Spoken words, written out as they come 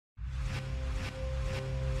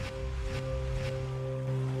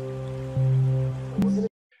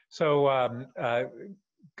So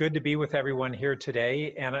good to be with everyone here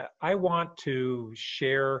today, and I want to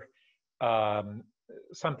share some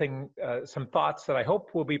thoughts that I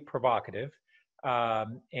hope will be provocative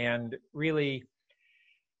and really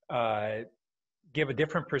give a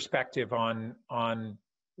different perspective on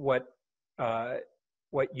what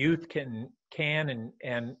youth can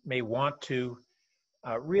and may want to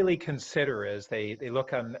really consider as they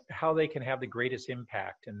look on how they can have the greatest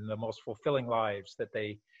impact and the most fulfilling lives that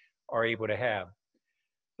they are able to have.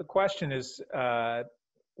 The question is,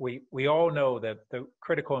 we all know that the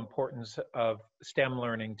critical importance of STEM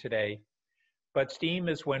learning today, but STEAM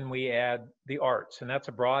is when we add the arts, and that's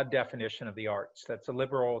a broad definition of the arts. That's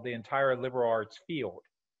the entire liberal arts field.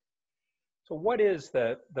 So what is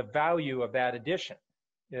the value of that addition?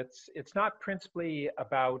 It's not principally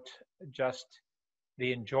about just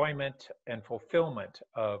the enjoyment and fulfillment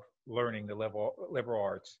of learning the liberal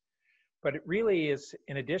arts, but it really is,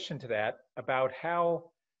 in addition to that, about how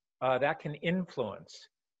that can influence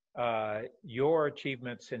your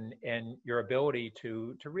achievements and your ability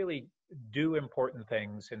to really do important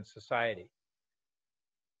things in society.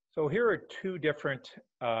 So here are two different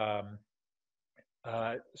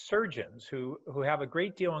surgeons who have a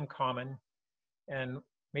great deal in common, and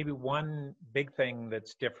maybe one big thing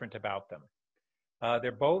that's different about them.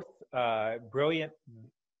 They're both brilliant,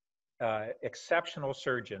 exceptional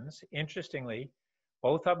surgeons. Interestingly,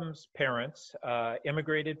 both of them's parents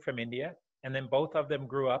immigrated from India, and then both of them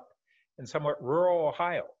grew up in somewhat rural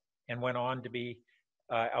Ohio and went on to be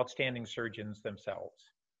outstanding surgeons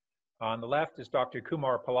themselves. On the left is Dr.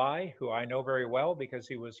 Kumar Pillai, who I know very well because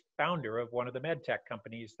he was founder of one of the med tech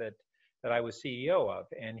companies that I was CEO of,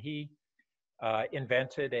 and he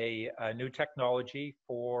invented a new technology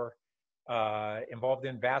for involved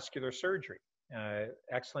in vascular surgery.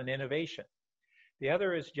 Excellent innovation. The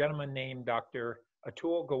other is a gentleman named Dr.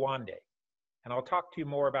 Atul Gawande, and I'll talk to you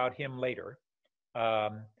more about him later.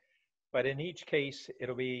 But in each case,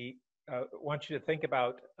 it'll be, I want you to think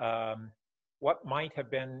about what might have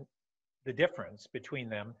been the difference between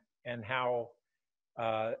them and how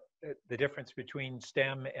the difference between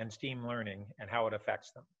STEM and STEAM learning and how it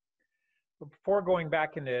affects them. But before going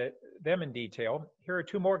back into them in detail, here are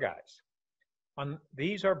two more guys.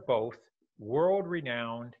 These are both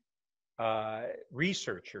world-renowned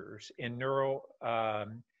researchers in neural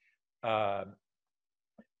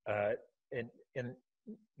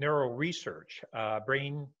research,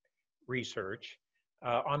 brain research.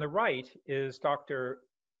 On the right is Dr.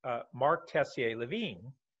 Mark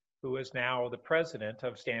Tessier-Levine, who is now the president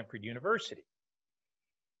of Stanford University.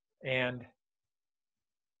 And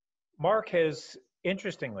Mark has,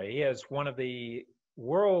 interestingly, as one of the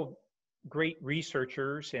world great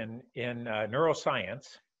researchers in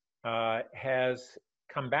neuroscience, has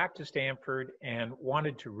come back to Stanford and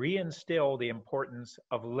wanted to reinstill the importance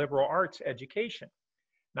of liberal arts education.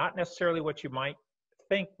 Not necessarily what you might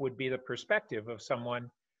think would be the perspective of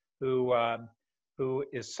someone who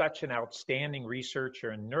is such an outstanding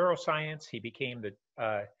researcher in neuroscience. He became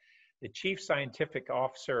the chief scientific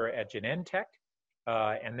officer at Genentech,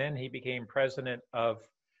 and then he became president of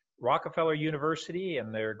Rockefeller University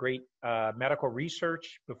and their great medical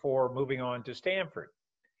research before moving on to Stanford.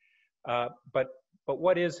 But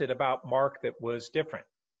what is it about Mark that was different,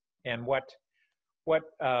 and what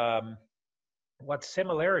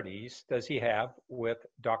similarities does he have with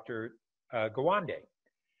Dr. Gawande?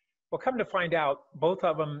 Well, come to find out, both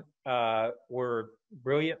of them were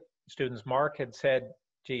brilliant students. Mark had said,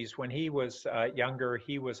 geez, when he was younger,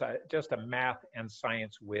 he was just a math and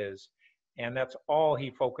science whiz. And that's all he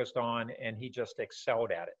focused on, and he just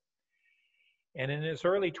excelled at it. And in his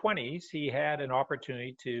early 20s, he had an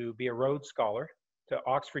opportunity to be a Rhodes Scholar to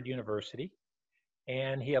Oxford University,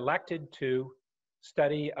 and he elected to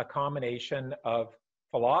study a combination of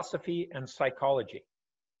philosophy and psychology.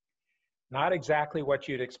 Not exactly what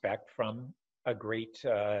you'd expect from a great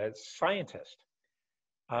scientist.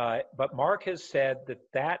 But Mark has said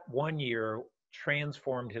that 1 year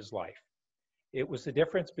transformed his life. It was the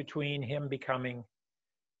difference between him becoming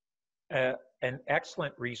an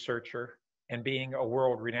excellent researcher and being a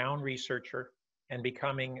world-renowned researcher and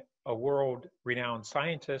becoming a world-renowned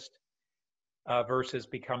scientist versus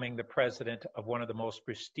becoming the president of one of the most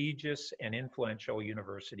prestigious and influential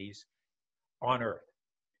universities on earth.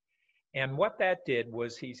 And what that did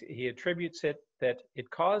was he attributes it that it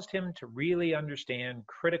caused him to really understand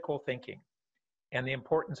critical thinking and the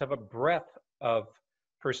importance of a breadth of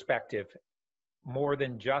perspective more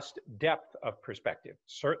than just depth of perspective.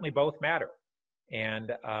 Certainly both matter.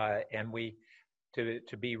 And we,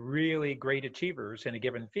 to be really great achievers in a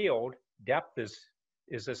given field, depth is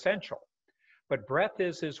essential. but breadth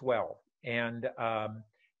is as well. And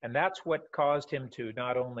that's what caused him to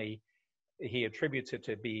not only, he attributes it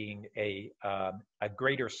to being a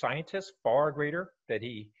greater scientist, far greater, that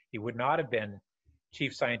he would not have been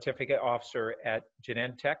chief scientific officer at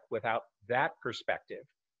Genentech without that perspective.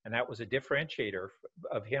 And that was a differentiator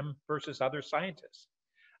of him versus other scientists.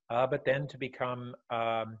 But then to become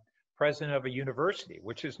president of a university,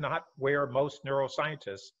 which is not where most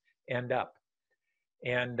neuroscientists end up.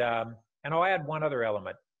 And I'll add one other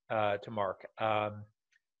element to Mark.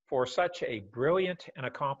 For such a brilliant and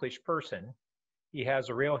accomplished person, he has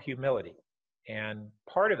a real humility. And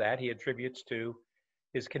part of that he attributes to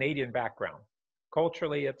his Canadian background.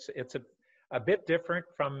 Culturally, it's a bit different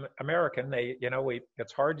from American.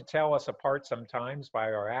 It's hard to tell us apart sometimes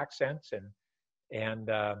by our accents and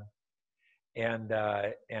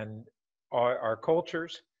our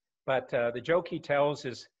cultures. But the joke he tells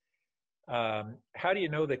is, how do you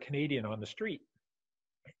know the Canadian on the street?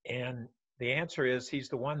 And the answer is, he's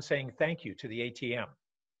the one saying thank you to the ATM.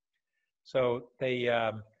 So they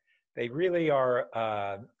really are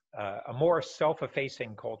a more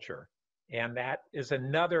self-effacing culture. And that is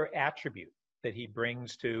another attribute that he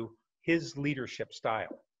brings to his leadership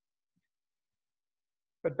style.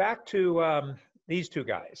 But back to these two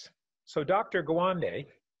guys. So Dr. Gawande,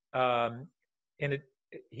 on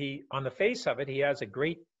the face of it, he has a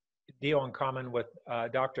great deal in common with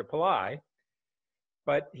Dr. Pillai,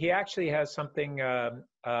 but he actually has something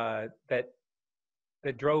that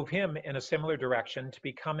drove him in a similar direction to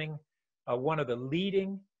becoming one of the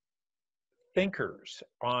leading thinkers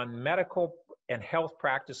on medical and health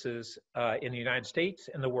practices in the United States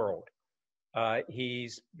and the world.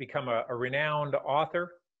 He's become a renowned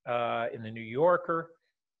author in the New Yorker.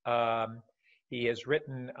 He has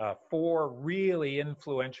written 4 really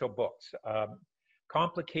influential books.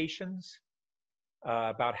 Complications,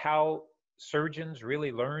 about how surgeons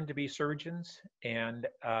really learn to be surgeons, and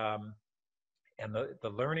the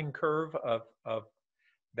learning curve of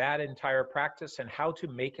that entire practice and how to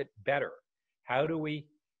make it better. How do we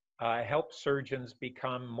help surgeons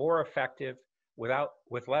become more effective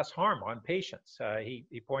with less harm on patients?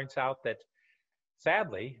 He points out that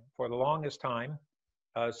sadly, for the longest time,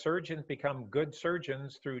 surgeons become good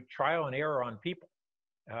surgeons through trial and error on people,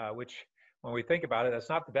 which, when we think about it, that's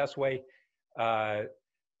not the best way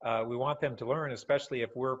we want them to learn, especially if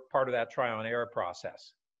we're part of that trial and error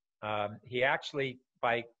process. He actually,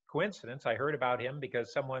 by coincidence, I heard about him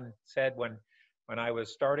because someone said when I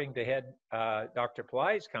was starting to head Dr.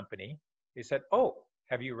 Pillai's company, he said, "Oh,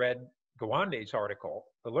 have you read Gawande's article,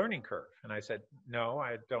 The Learning Curve?" And I said, "No,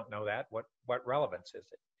 I don't know that. What relevance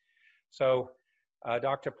is it?" So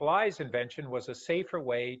Dr. Pillai's invention was a safer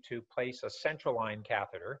way to place a central line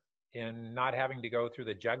catheter in not having to go through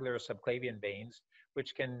the jugular subclavian veins,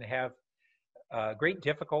 which can have great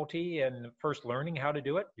difficulty in first learning how to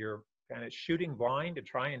do it. You're kind of shooting blind to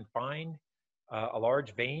try and find a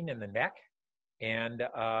large vein in the neck, and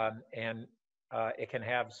it can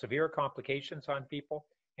have severe complications on people.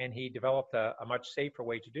 And he developed a much safer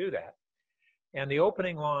way to do that. And the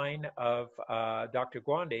opening line of Dr.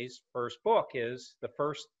 Gawande's first book is, "The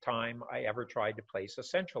first time I ever tried to place a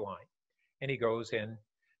central line." And he goes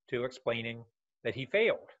into explaining that he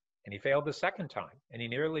failed. And he failed the second time. And he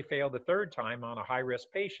nearly failed the third time on a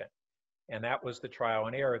high-risk patient. And that was the trial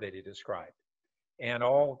and error that he described. And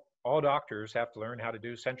all doctors have to learn how to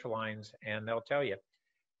do central lines, and they'll tell you.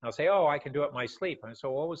 They'll say, "Oh, I can do it in my sleep." And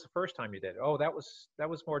so, "What was the first time you did it?" "Oh, that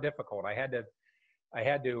was more difficult. I had to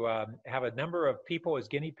have a number of people as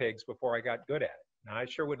guinea pigs before I got good at it. And I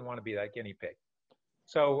sure wouldn't want to be that guinea pig."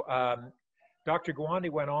 So Dr.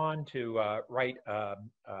 Gawande went on to write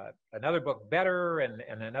another book, Better, and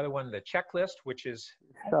another one, The Checklist, which is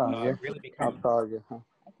really become...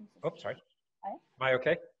 Oops, sorry. Am I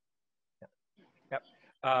okay? Yep.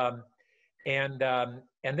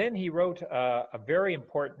 And then he wrote a very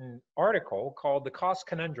important article called The Cost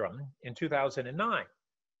Conundrum in 2009.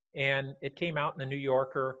 And it came out in the New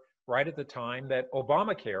Yorker right at the time that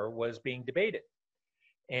Obamacare was being debated.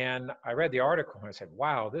 And I read the article and I said,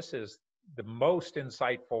 wow, this is the most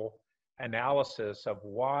insightful analysis of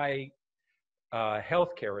why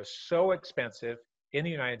healthcare is so expensive in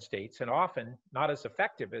the United States and often not as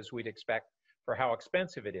effective as we'd expect for how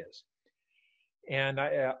expensive it is. And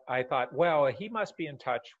I thought, well, he must be in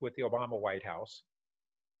touch with the Obama White House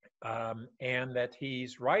and that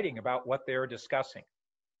he's writing about what they're discussing.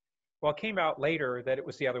 Well, it came out later that it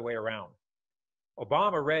was the other way around.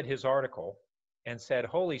 Obama read his article and said,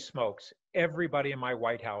 holy smokes, everybody in my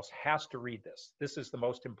White House has to read this. This is the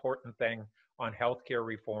most important thing on healthcare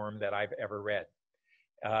reform that I've ever read.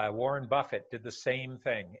 Warren Buffett did the same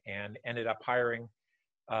thing and ended up hiring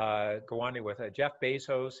Gawande with Jeff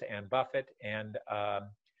Bezos and Buffett and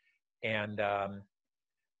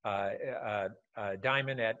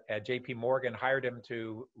Diamond at JP Morgan hired him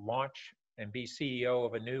to launch and be CEO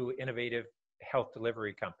of a new innovative health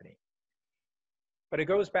delivery company. But it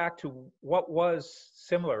goes back to what was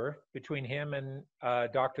similar between him and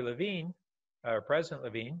Dr. Levine, President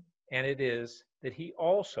Levine, and it is that he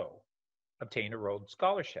also obtained a Rhodes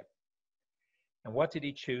Scholarship. And what did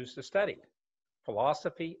he choose to study?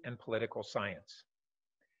 Philosophy and political science.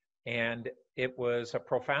 And it was a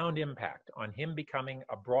profound impact on him becoming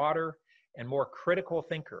a broader and more critical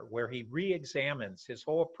thinker, where he re-examines his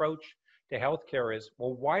whole approach to healthcare is,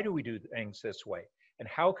 well, why do we do things this way? And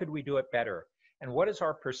how could we do it better? And what is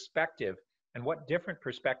our perspective? And what different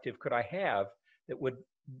perspective could I have that would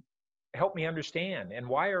help me understand? And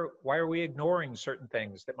why are we ignoring certain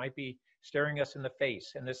things that might be staring us in the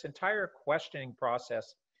face? And this entire questioning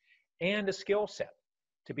process and a skill set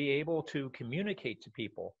to be able to communicate to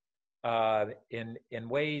people in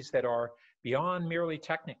ways that are beyond merely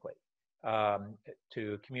technically,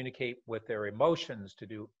 to communicate with their emotions, to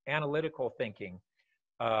do analytical thinking,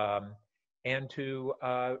 and to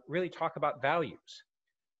really talk about values.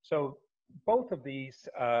 So both of these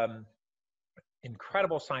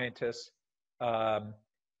incredible scientists have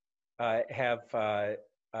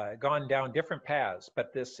gone down different paths,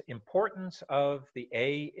 but this importance of the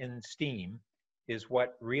A in STEAM is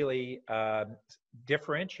what really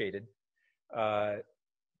differentiated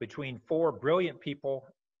between 4 brilliant people,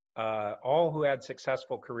 all who had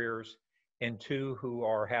successful careers, and 2 who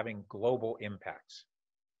are having global impacts.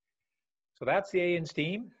 So that's the A in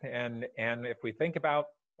STEAM. And if we think about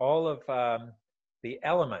all of the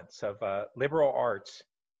elements of liberal arts,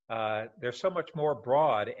 they're so much more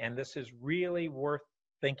broad, and this is really worth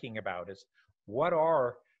thinking about, is what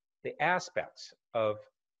are the aspects of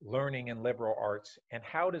learning in liberal arts, and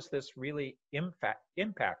how does this really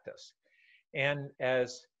impact us? And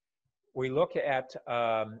as we look at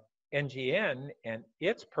NGN and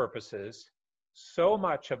its purposes, so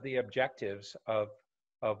much of the objectives of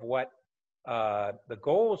what the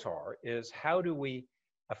goals are is how do we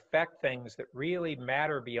affect things that really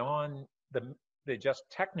matter beyond the just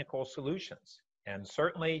technical solutions. And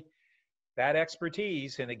certainly that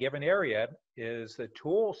expertise in a given area is the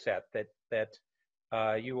tool set that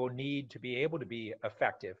you will need to be able to be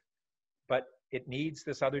effective, but it needs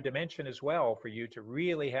this other dimension as well for you to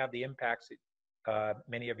really have the impacts that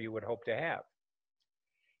many of you would hope to have.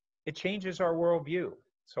 It changes our worldview.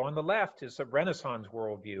 So on the left is a Renaissance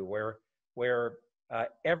worldview where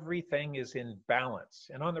everything is in balance.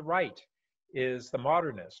 And on the right is the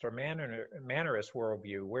modernist or mannerist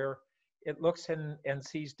worldview, where it looks and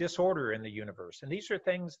sees disorder in the universe. And these are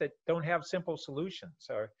things that don't have simple solutions.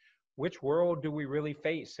 Which world do we really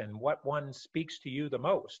face, and what one speaks to you the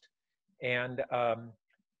most? And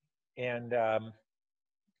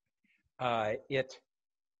it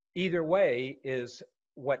either way is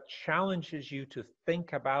what challenges you to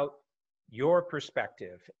think about your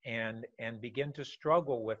perspective and begin to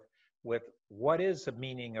struggle with what is the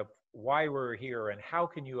meaning of why we're here, and how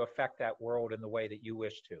can you affect that world in the way that you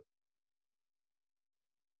wish to.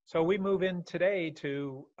 So we move in today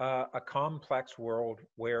to a complex world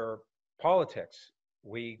where politics,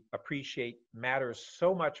 we appreciate, matters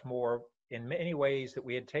so much more in many ways that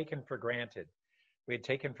we had taken for granted. We had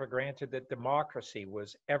taken for granted that democracy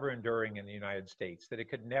was ever enduring in the United States, that it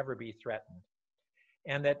could never be threatened,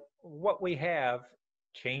 and that what we have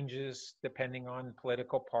changes depending on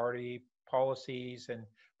political party, policies and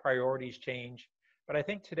priorities change. But I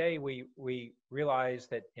think today we realize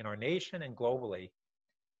that in our nation and globally,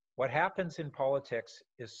 what happens in politics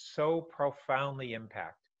is so profoundly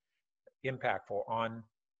impactful on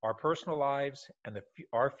our personal lives and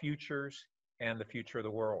our futures and the future of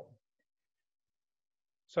the world.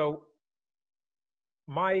 So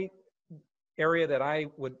my area that I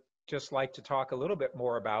would just like to talk a little bit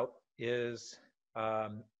more about is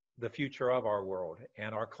the future of our world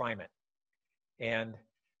and our climate. And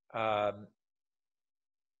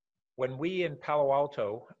when we in Palo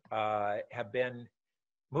Alto have been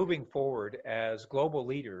moving forward as global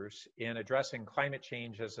leaders in addressing climate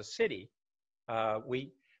change as a city,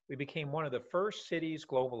 we became one of the first cities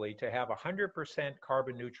globally to have 100%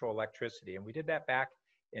 carbon neutral electricity. And we did that back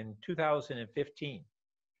in 2015.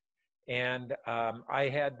 And I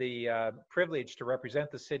had the privilege to represent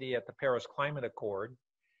the city at the Paris Climate Accord.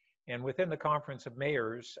 And within the Conference of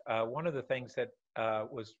Mayors, one of the things that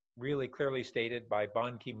was really clearly stated by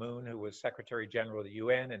Ban Ki-moon, who was Secretary General of the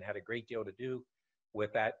UN and had a great deal to do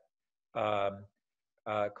with that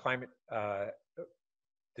climate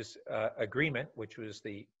this agreement, which was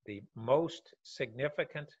the most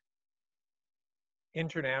significant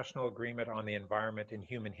international agreement on the environment in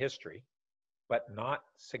human history, but not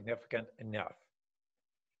significant enough.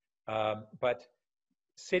 But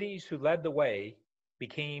cities who led the way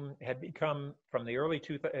had become, from the early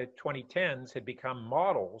 2010s, had become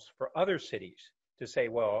models for other cities to say,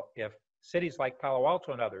 well, if cities like Palo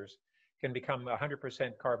Alto and others can become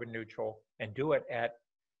 100% carbon neutral and do it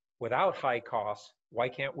without high costs, why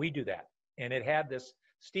can't we do that? And it had this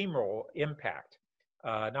steamroll impact,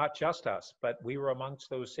 not just us, but we were amongst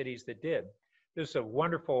those cities that did. There's a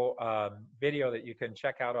wonderful video that you can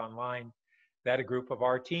check out online that a group of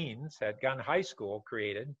our teens at Gunn High School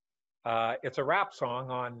created. It's a rap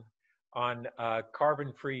song on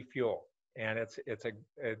carbon-free fuel, and it's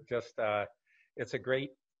a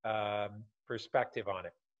great perspective on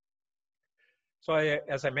it. So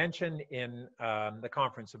as I mentioned in the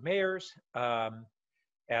Conference of Mayors,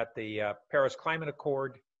 at the Paris Climate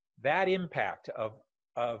Accord, that impact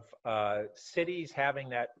of cities having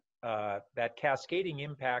that cascading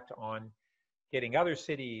impact on getting other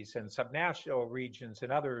cities and subnational regions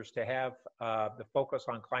and others to have the focus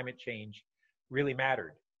on climate change really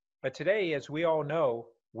mattered. But today, as we all know,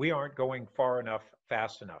 we aren't going far enough,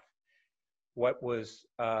 fast enough. What was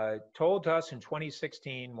told to us in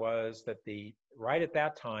 2016 was that right at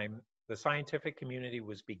that time, the scientific community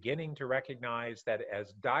was beginning to recognize that,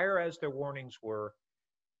 as dire as their warnings were,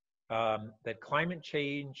 that climate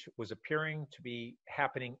change was appearing to be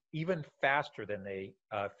happening even faster than they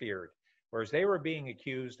feared. Whereas they were being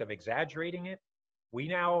accused of exaggerating it, we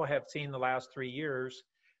now have seen the last 3 years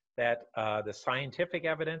that the scientific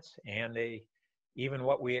evidence and even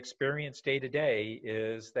what we experience day to day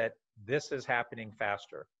is that this is happening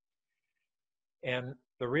faster. And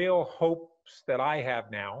the real hopes that I have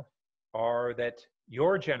now are that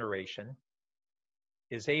your generation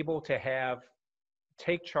is able to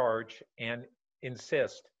take charge and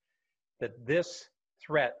insist that this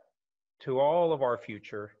threat to all of our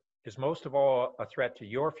future is most of all a threat to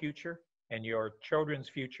your future and your children's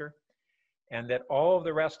future, and that all of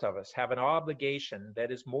the rest of us have an obligation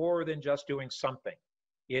that is more than just doing something.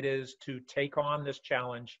 It is to take on this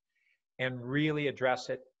challenge and really address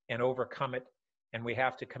it and overcome it, and we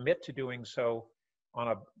have to commit to doing so on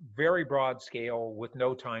a very broad scale with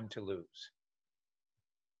no time to lose.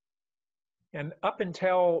 And up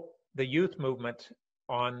until the youth movement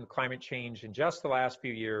on climate change in just the last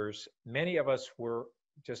few years, many of us were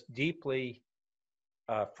just deeply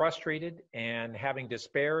frustrated and having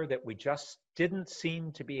despair that we just didn't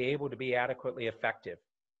seem to be able to be adequately effective,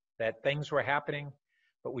 that things were happening,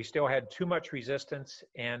 but we still had too much resistance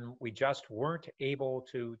and we just weren't able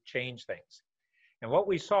to change things. And what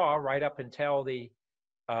we saw right up until the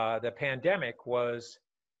pandemic was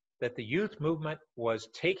that the youth movement was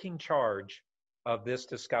taking charge of this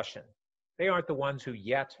discussion. They aren't the ones who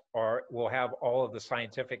yet will have all of the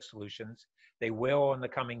scientific solutions. They will in the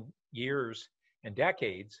coming years and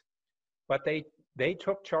decades, but they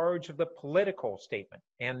took charge of the political statement,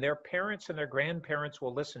 and their parents and their grandparents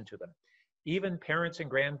will listen to them. Even parents and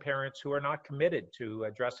grandparents who are not committed to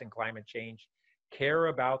addressing climate change care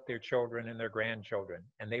about their children and their grandchildren,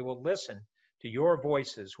 and they will listen to your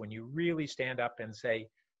voices when you really stand up and say,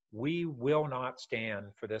 we will not stand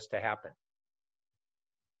for this to happen.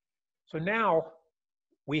 So now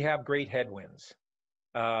we have great headwinds.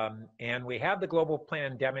 And we have the global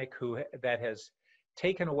pandemic that has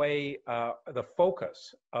taken away the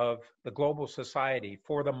focus of the global society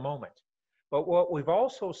for the moment. But what we've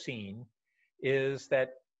also seen is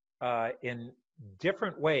that in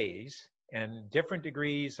different ways and different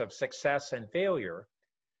degrees of success and failure,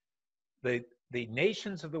 the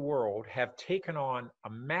nations of the world have taken on a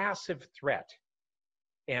massive threat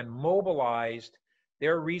and mobilized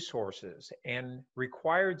their resources and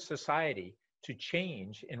required society to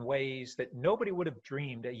change in ways that nobody would have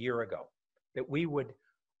dreamed a year ago, that we would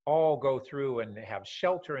all go through and have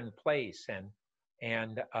shelter in place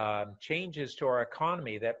and changes to our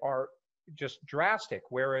economy that are just drastic,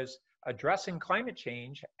 whereas addressing climate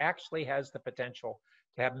change actually has the potential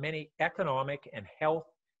to have many economic and health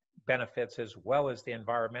benefits as well as the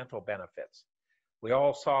environmental benefits. We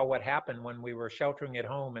all saw what happened when we were sheltering at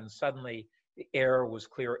home and suddenly the air was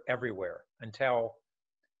clear everywhere until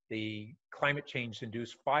the climate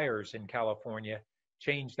change-induced fires in California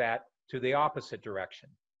changed that to the opposite direction.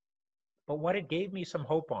 But what it gave me some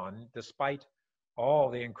hope on, despite all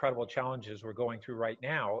the incredible challenges we're going through right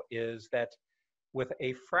now, is that with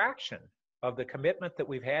a fraction of the commitment that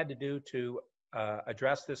we've had to do to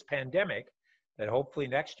address this pandemic, that hopefully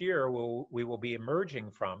next year we will be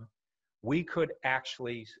emerging from, we could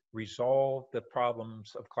actually resolve the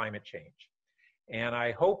problems of climate change. And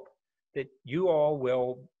I hope that you all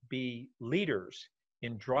will be leaders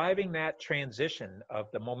in driving that transition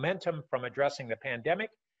of the momentum from addressing the pandemic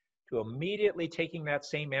to immediately taking that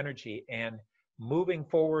same energy and moving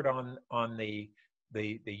forward on the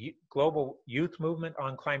global youth movement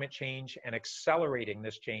on climate change and accelerating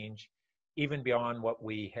this change even beyond what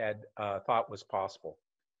we had thought was possible.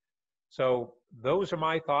 So those are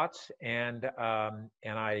my thoughts, and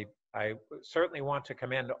I certainly want to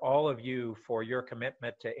commend all of you for your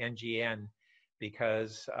commitment to NGN,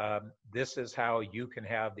 because this is how you can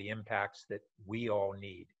have the impacts that we all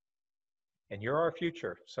need. And you're our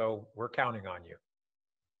future, so we're counting on you.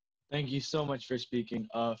 Thank you so much for speaking.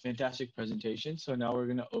 Fantastic presentation. So now we're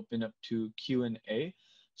going to open up to Q&A.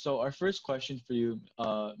 So our first question for you,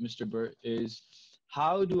 Mr. Burt, is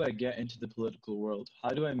how do I get into the political world? How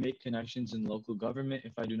do I make connections in local government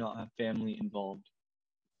if I do not have family involved?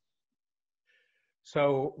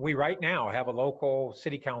 So we right now have a local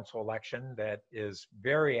city council election that is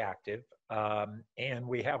very active. And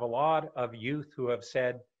we have a lot of youth who have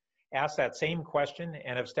asked that same question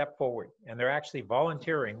and have stepped forward. And they're actually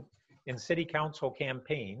volunteering in city council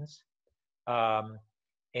campaigns. And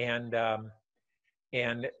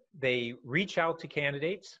they reach out to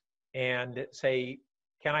candidates and say,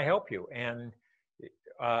 can I help you? And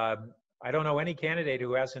I don't know any candidate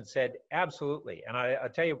who hasn't said absolutely. And I'll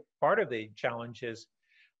tell you, part of the challenge is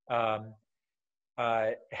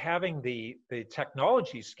having the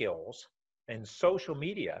technology skills and social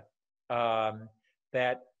media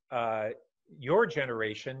that your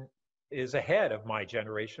generation is ahead of my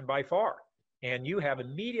generation by far. And you have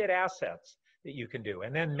immediate assets that you can do.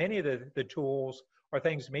 And then many of the tools are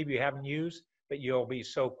things maybe you haven't used, but you'll be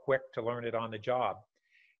so quick to learn it on the job.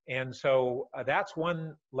 And so that's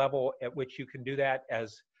one level at which you can do that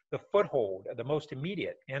as the foothold, the most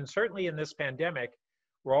immediate. And certainly in this pandemic,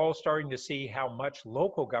 we're all starting to see how much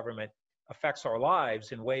local government affects our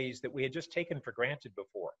lives in ways that we had just taken for granted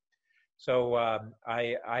before. So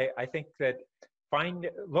I think that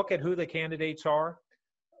look at who the candidates are,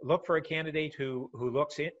 look for a candidate who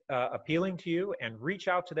looks appealing to you, and reach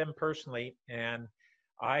out to them personally. And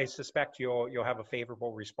I suspect you'll have a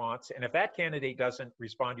favorable response. And if that candidate doesn't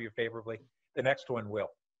respond to you favorably, the next one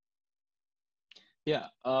will. Yeah.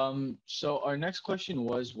 So our next question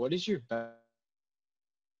was, what is your best?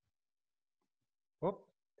 Whoop,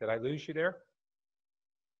 did I lose you there?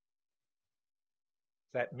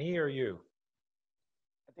 Is that me or you?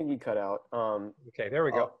 I think you cut out. Okay, there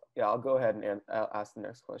we go. I'll go ahead and ask the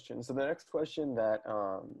next question. So the next question that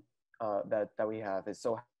that we have is,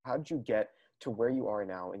 so how did you get to where you are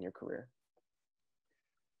now in your career?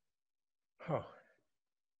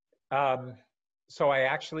 So I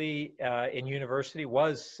actually, in university,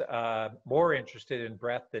 was more interested in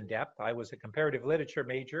breadth than depth. I was a comparative literature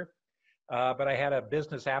major, but I had a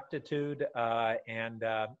business aptitude and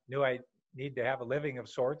knew I needed to have a living of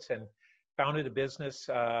sorts, and founded a business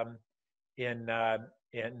in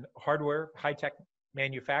hardware, high-tech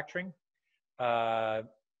manufacturing.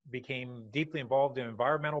 Became deeply involved in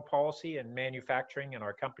environmental policy and manufacturing, and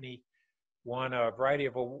our company won a variety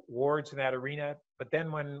of awards in that arena. But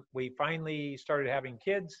then when we finally started having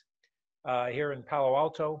kids here in Palo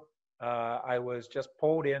Alto, I was just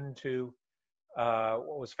pulled into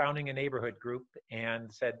what was founding a neighborhood group,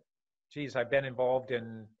 and said, geez, I've been involved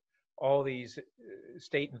in all these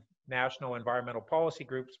state and national environmental policy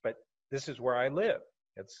groups, but this is where I live.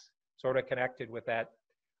 It's sort of connected with that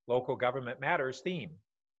local government matters theme.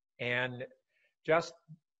 And just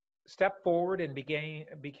stepped forward and became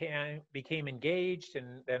engaged,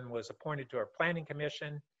 and then was appointed to our planning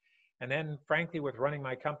commission. And then frankly, with running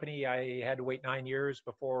my company, I had to wait 9 years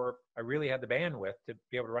before I really had the bandwidth to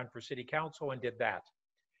be able to run for city council, and did that.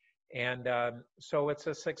 And so it's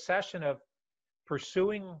a succession of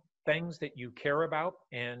pursuing things that you care about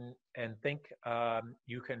and think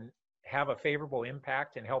you can have a favorable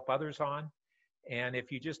impact and help others on. And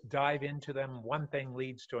if you just dive into them, one thing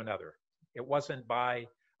leads to another. It wasn't by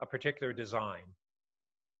a particular design.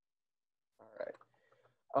 All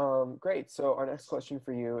right. Great. So our next question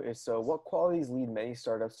for you is, so what qualities lead many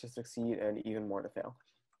startups to succeed and even more to fail?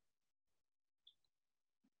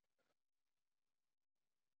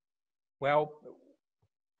 Well,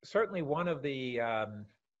 certainly one of the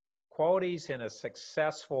qualities in a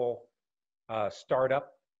successful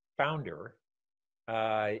startup founder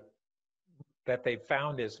that they've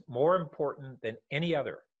found is more important than any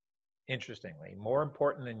other, interestingly, more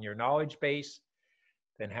important than your knowledge base,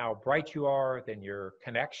 than how bright you are, than your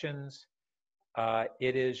connections.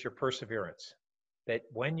 It is your perseverance. That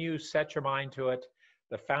when you set your mind to it,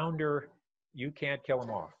 The founder, you can't kill him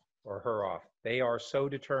off or her off. They are so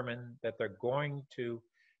determined that they're going to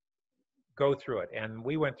go through it. And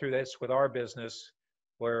we went through this with our business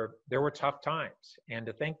where there were tough times. And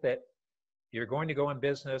to think that you're going to go in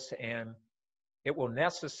business and it will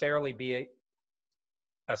necessarily be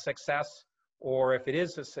a success, or if it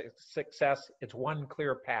is a success, it's one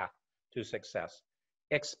clear path to success.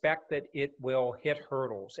 Expect that it will hit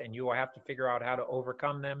hurdles and you will have to figure out how to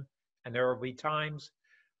overcome them. And there will be times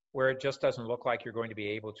where it just doesn't look like you're going to be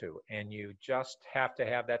able to. And you just have to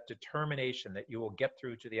have that determination that you will get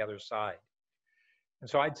through to the other side. And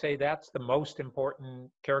so I'd say that's the most important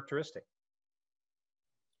characteristic.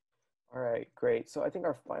 All right, great. So I think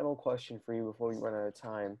our final question for you before we run out of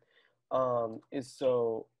time is,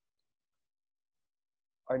 so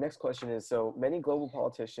our next question is, so many global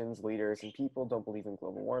politicians, leaders, and people don't believe in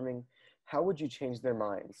global warming. How would you change their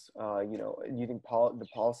minds? You know, you think the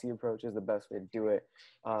policy approach is the best way to do it?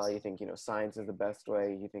 You think, you know, science is the best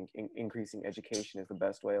way? You think increasing education is the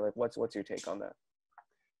best way? Like, what's your take on that?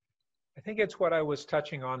 I think it's what I was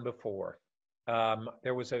touching on before.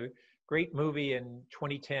 There was a great movie in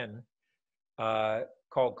 2010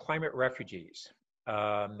 called Climate Refugees.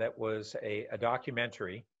 That was a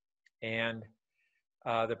documentary, and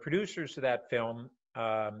the producers of that film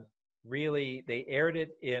really, they aired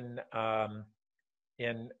it in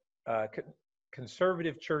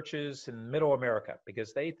conservative churches in Middle America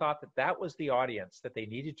because they thought that that was the audience that they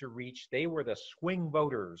needed to reach. They were the swing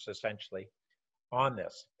voters essentially on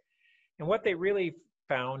this. And what they really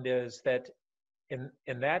found is that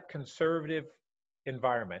in that conservative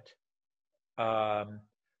environment,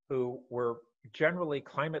 who were generally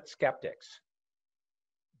climate skeptics,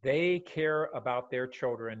 they care about their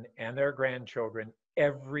children and their grandchildren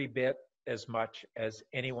every bit as much as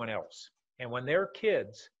anyone else. And when their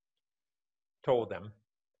kids told them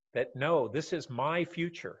that, no, this is my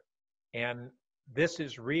future, and this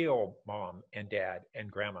is real, mom and dad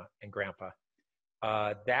and grandma and grandpa,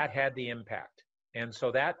 that had the impact. And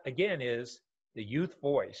so that, again, is the youth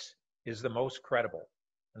voice is the most credible.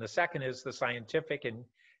 And the second is the scientific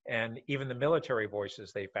and even the military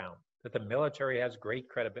voices they found, that the military has great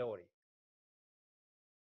credibility.